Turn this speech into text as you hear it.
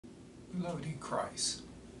Beloved in Christ,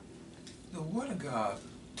 the Word of God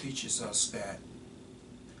teaches us that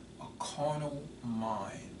a carnal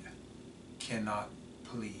mind cannot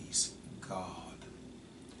please God.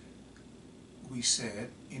 We said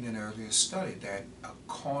in an earlier study that a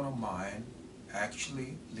carnal mind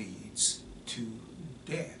actually leads to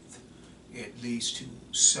death. It leads to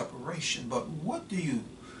separation. But what do you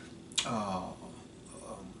uh,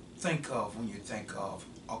 think of when you think of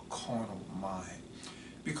a carnal mind?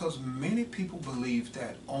 Because many people believe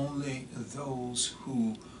that only those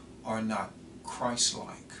who are not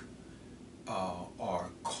Christ-like are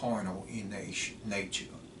carnal in nature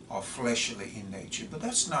or fleshly in nature, but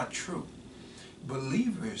that's not true.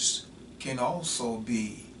 Believers can also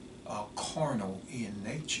be carnal in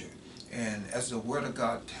nature. And as the Word of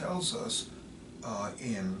God tells us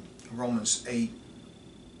in Romans 8,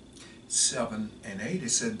 7 and 8, it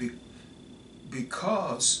said,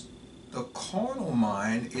 because the carnal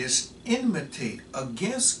mind is enmity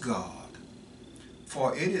against God,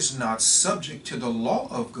 for it is not subject to the law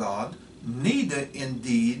of God, neither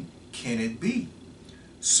indeed can it be.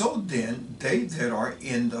 So then, they that are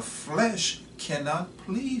in the flesh cannot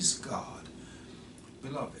please God.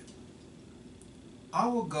 Beloved,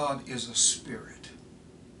 our God is a spirit,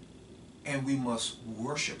 and we must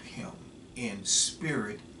worship him in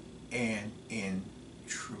spirit and in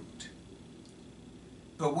truth.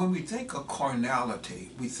 But when we think of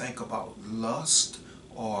carnality, we think about lust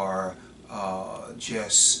or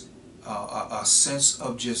just a sense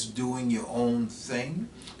of just doing your own thing,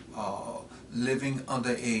 uh, living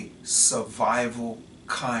under a survival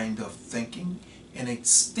kind of thinking, an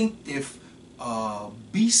instinctive,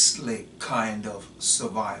 beastly kind of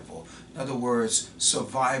survival. In other words,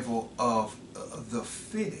 survival of the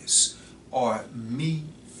fittest or me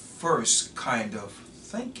first kind of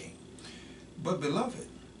thinking. But beloved,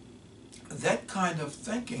 that kind of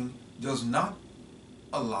thinking does not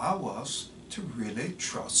allow us to really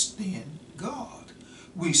trust in God.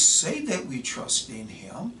 We say that we trust in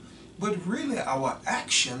him, but really our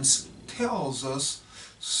actions tells us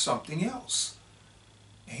something else.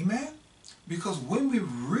 Amen? Because when we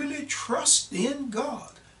really trust in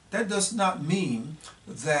God, that does not mean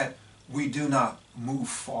that we do not move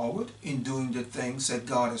forward in doing the things that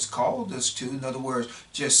God has called us to. In other words,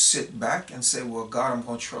 just sit back and say, well, God, I'm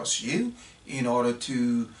going to trust you in order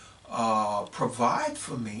to provide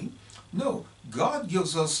for me. No, God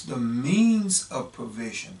gives us the means of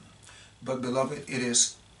provision. But beloved, it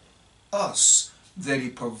is us that he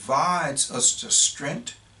provides us the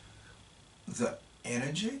strength, the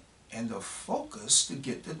energy, and the focus to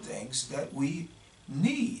get the things that we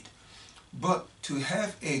need. But to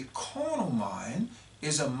have a carnal mind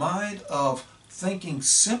is a mind of thinking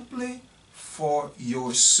simply for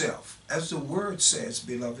yourself. As the word says,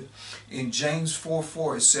 beloved, in James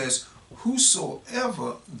 4:4 it says,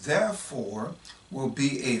 whosoever therefore will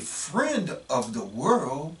be a friend of the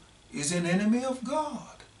world is an enemy of God.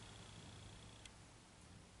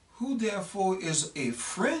 Who therefore is a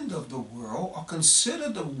friend of the world or consider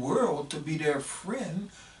the world to be their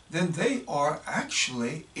friend, then they are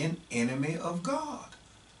actually an enemy of God.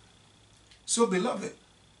 So beloved,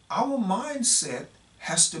 our mindset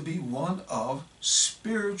has to be one of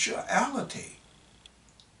spirituality,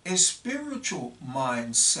 a spiritual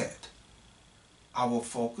mindset. Our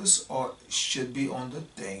focus should be on the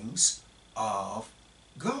things of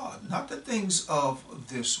God, not the things of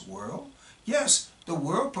this world. Yes, the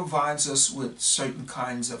world provides us with certain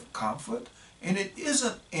kinds of comfort, and it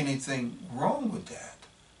isn't anything wrong with that.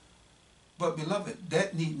 But beloved,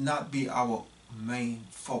 that need not be our main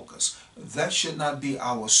focus. That should not be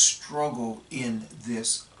our struggle in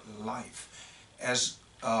this life. As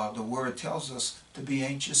the word tells us to be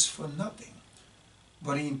anxious for nothing,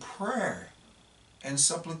 but in prayer and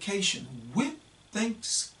supplication with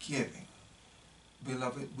thanksgiving,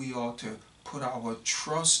 beloved, we ought to put our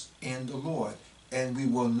trust in the Lord, and we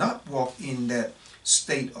will not walk in that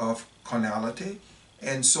state of carnality.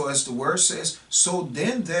 And so as the word says, so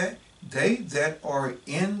then that they that are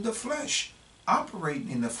in the flesh,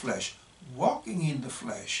 operating in the flesh, walking in the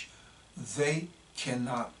flesh, they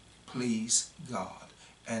cannot please God.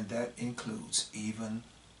 And that includes even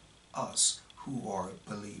us who are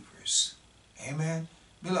believers. Amen.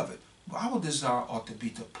 Beloved, our desire ought to be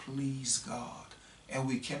to please God. And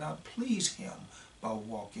we cannot please him by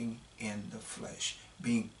walking in the flesh,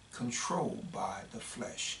 being controlled by the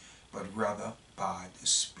flesh, but rather by the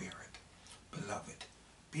Spirit. Beloved,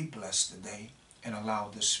 be blessed today and allow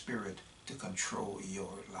the Spirit to control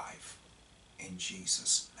your life. In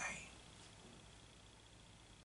Jesus' name.